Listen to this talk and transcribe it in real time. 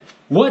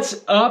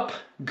What's up?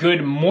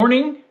 Good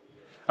morning.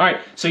 All right,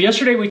 so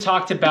yesterday we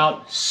talked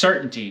about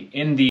certainty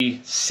in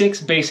the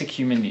 6 basic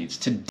human needs.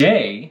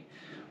 Today,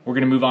 we're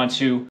going to move on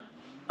to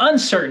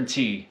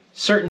uncertainty.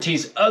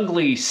 Certainty's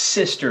ugly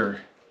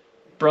sister,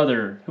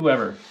 brother,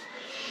 whoever.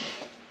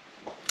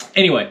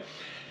 Anyway,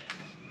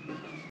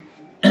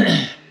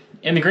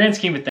 in the grand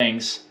scheme of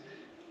things,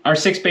 our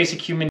 6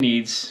 basic human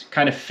needs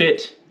kind of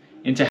fit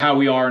into how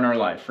we are in our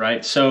life,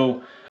 right?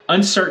 So,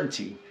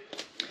 uncertainty.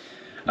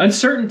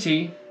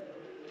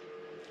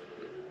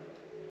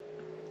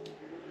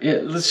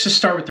 Let's just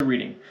start with the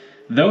reading.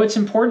 Though it's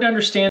important to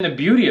understand the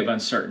beauty of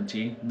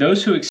uncertainty,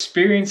 those who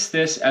experience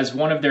this as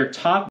one of their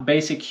top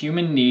basic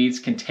human needs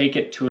can take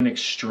it to an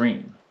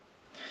extreme.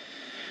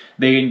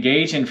 They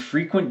engage in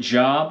frequent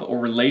job or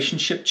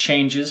relationship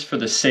changes for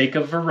the sake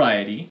of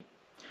variety,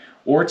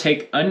 or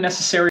take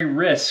unnecessary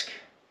risk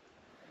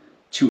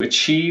to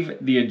achieve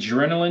the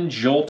adrenaline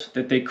jolt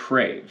that they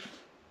crave.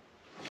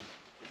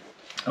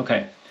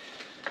 Okay.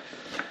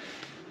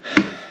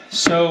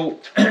 So,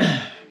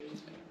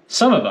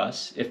 some of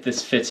us, if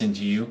this fits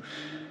into you,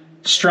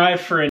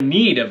 strive for a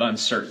need of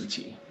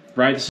uncertainty,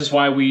 right? This is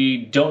why we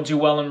don't do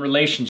well in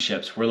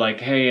relationships. We're like,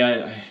 hey,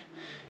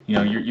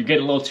 you're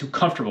getting a little too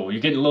comfortable.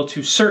 You're getting a little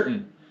too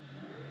certain.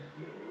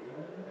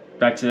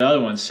 Back to the other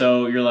one.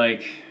 So you're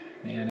like,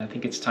 man, I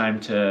think it's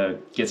time to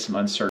get some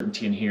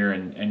uncertainty in here,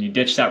 and you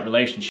ditch that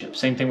relationship.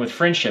 Same thing with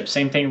friendships.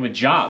 Same thing with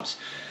jobs.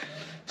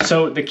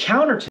 So the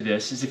counter to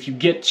this is if you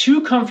get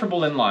too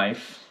comfortable in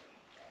life,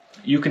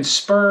 you can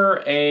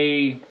spur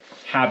a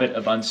habit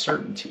of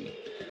uncertainty,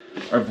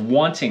 or of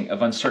wanting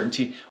of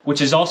uncertainty,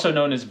 which is also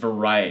known as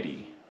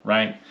variety,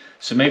 right?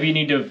 So maybe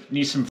you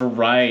need some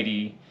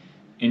variety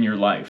in your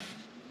life.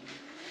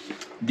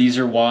 These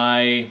are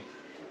why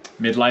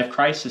midlife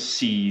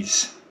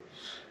crises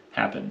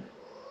happen.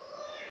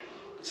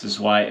 This is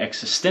why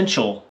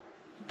existential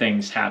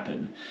things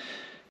happen.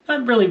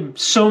 Not really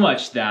so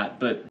much that,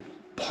 but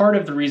part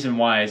of the reason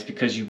why is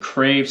because you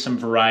crave some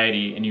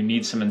variety and you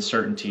need some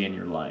uncertainty in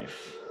your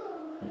life,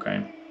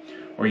 okay?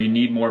 Or you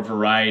need more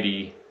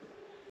variety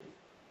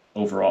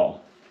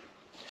overall.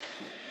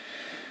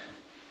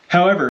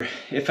 However,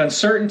 if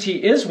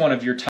uncertainty is one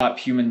of your top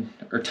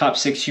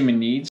 6 human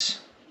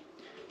needs,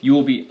 you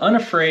will be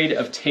unafraid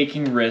of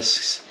taking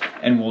risks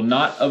and will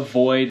not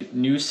avoid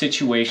new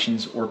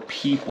situations or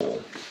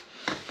people.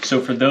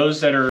 So for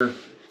those that are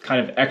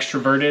kind of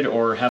extroverted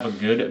or have a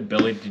good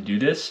ability to do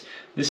this,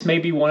 this may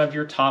be one of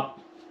your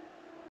top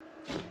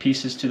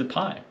pieces to the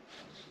pie.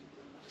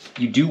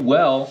 You do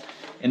well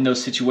in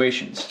those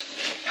situations.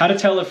 How to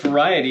tell if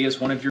variety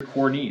is one of your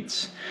core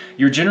needs.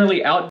 You're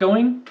generally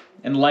outgoing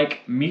and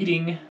like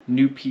meeting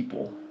new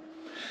people.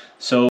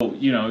 So,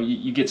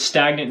 you get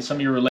stagnant in some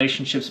of your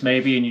relationships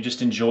maybe, and you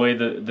just enjoy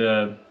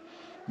the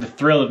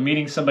thrill of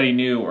meeting somebody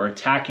new or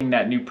attacking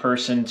that new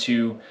person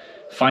to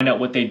find out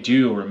what they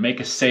do or make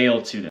a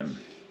sale to them.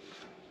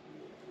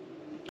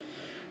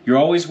 You're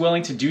always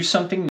willing to do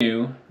something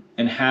new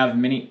and have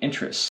many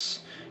interests.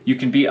 You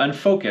can be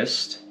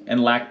unfocused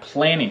and lack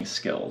planning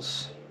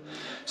skills.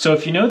 So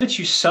if you know that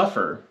you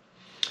suffer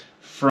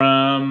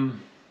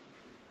from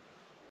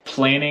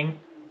planning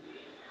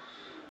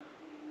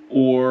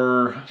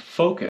or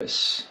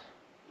focus,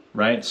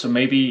 right? So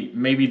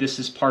maybe this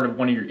is part of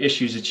one of your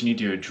issues that you need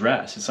to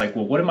address. It's like,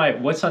 well,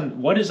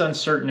 what is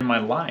uncertain in my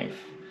life?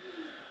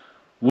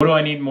 What do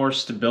I need more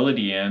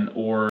stability in?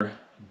 Or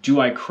do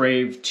I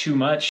crave too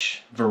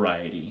much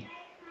variety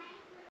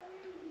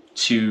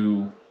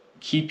to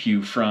keep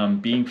you from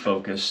being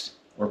focused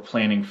or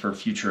planning for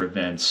future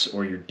events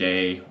or your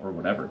day or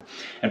whatever?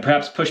 And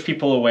perhaps push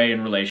people away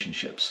in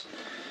relationships.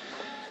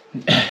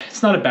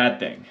 It's not a bad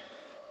thing.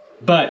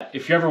 But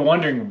if you're ever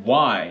wondering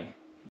why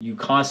you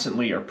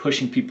constantly are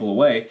pushing people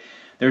away,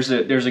 there's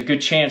a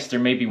good chance there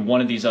may be one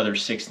of these other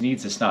 6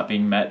 needs that's not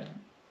being met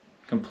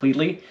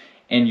completely,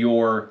 and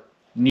your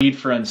need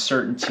for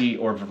uncertainty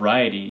or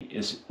variety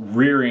is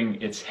rearing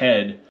its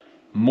head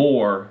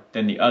more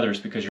than the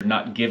others because you're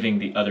not giving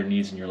the other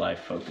needs in your life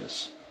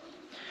focus.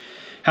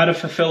 How to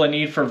fulfill a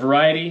need for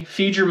variety?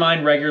 Feed your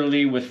mind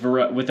regularly with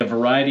a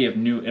variety of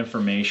new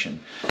information.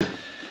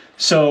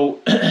 So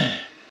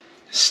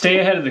stay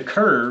ahead of the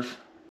curve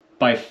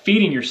by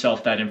feeding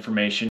yourself that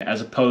information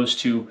as opposed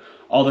to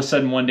all of a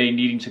sudden one day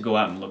needing to go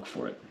out and look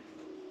for it.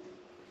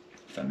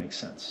 If that makes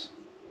sense.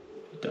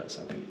 It does.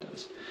 I think it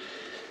does.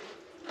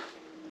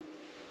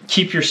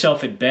 Keep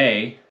yourself at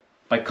bay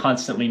by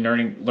constantly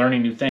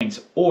learning new things,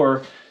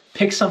 or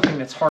pick something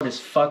that's hard as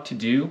fuck to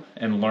do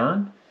and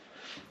learn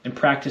and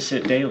practice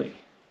it daily.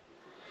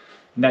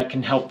 And that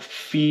can help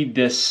feed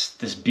this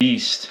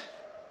beast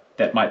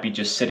that might be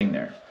just sitting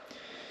there.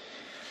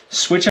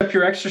 Switch up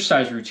your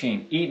exercise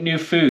routine, eat new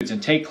foods,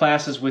 and take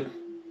classes with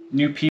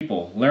new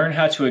people. Learn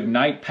how to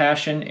ignite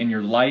passion in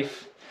your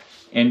life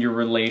and your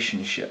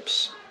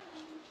relationships.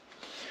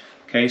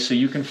 Okay, so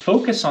you can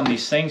focus on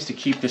these things to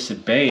keep this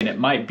at bay, and it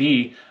might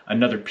be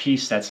another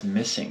piece that's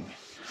missing.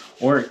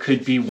 or it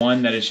could be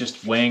one that is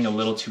just weighing a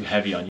little too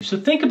heavy on you. So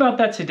think about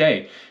that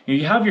today.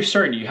 You have your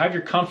certainty, you have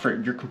your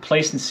comfort, your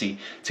complacency.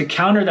 To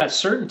counter that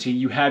certainty,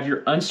 you have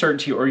your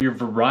uncertainty or your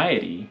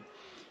variety,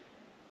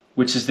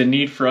 which is the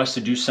need for us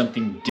to do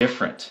something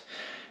different.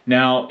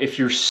 Now, if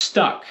you're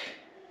stuck,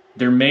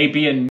 there may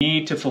be a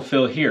need to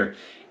fulfill here.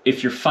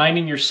 If you're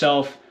finding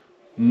yourself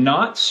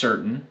not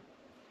certain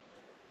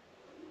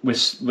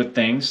with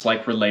things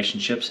like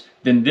relationships,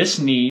 then this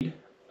need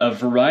of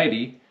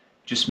variety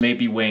just may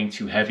be weighing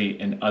too heavy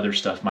and other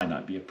stuff might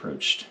not be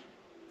approached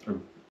or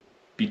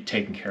be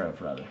taken care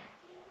of, rather.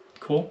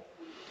 Cool?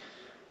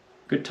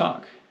 Good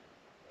talk.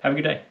 Have a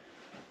good day.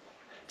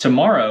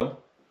 Tomorrow,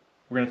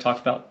 we're going to talk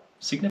about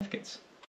significance.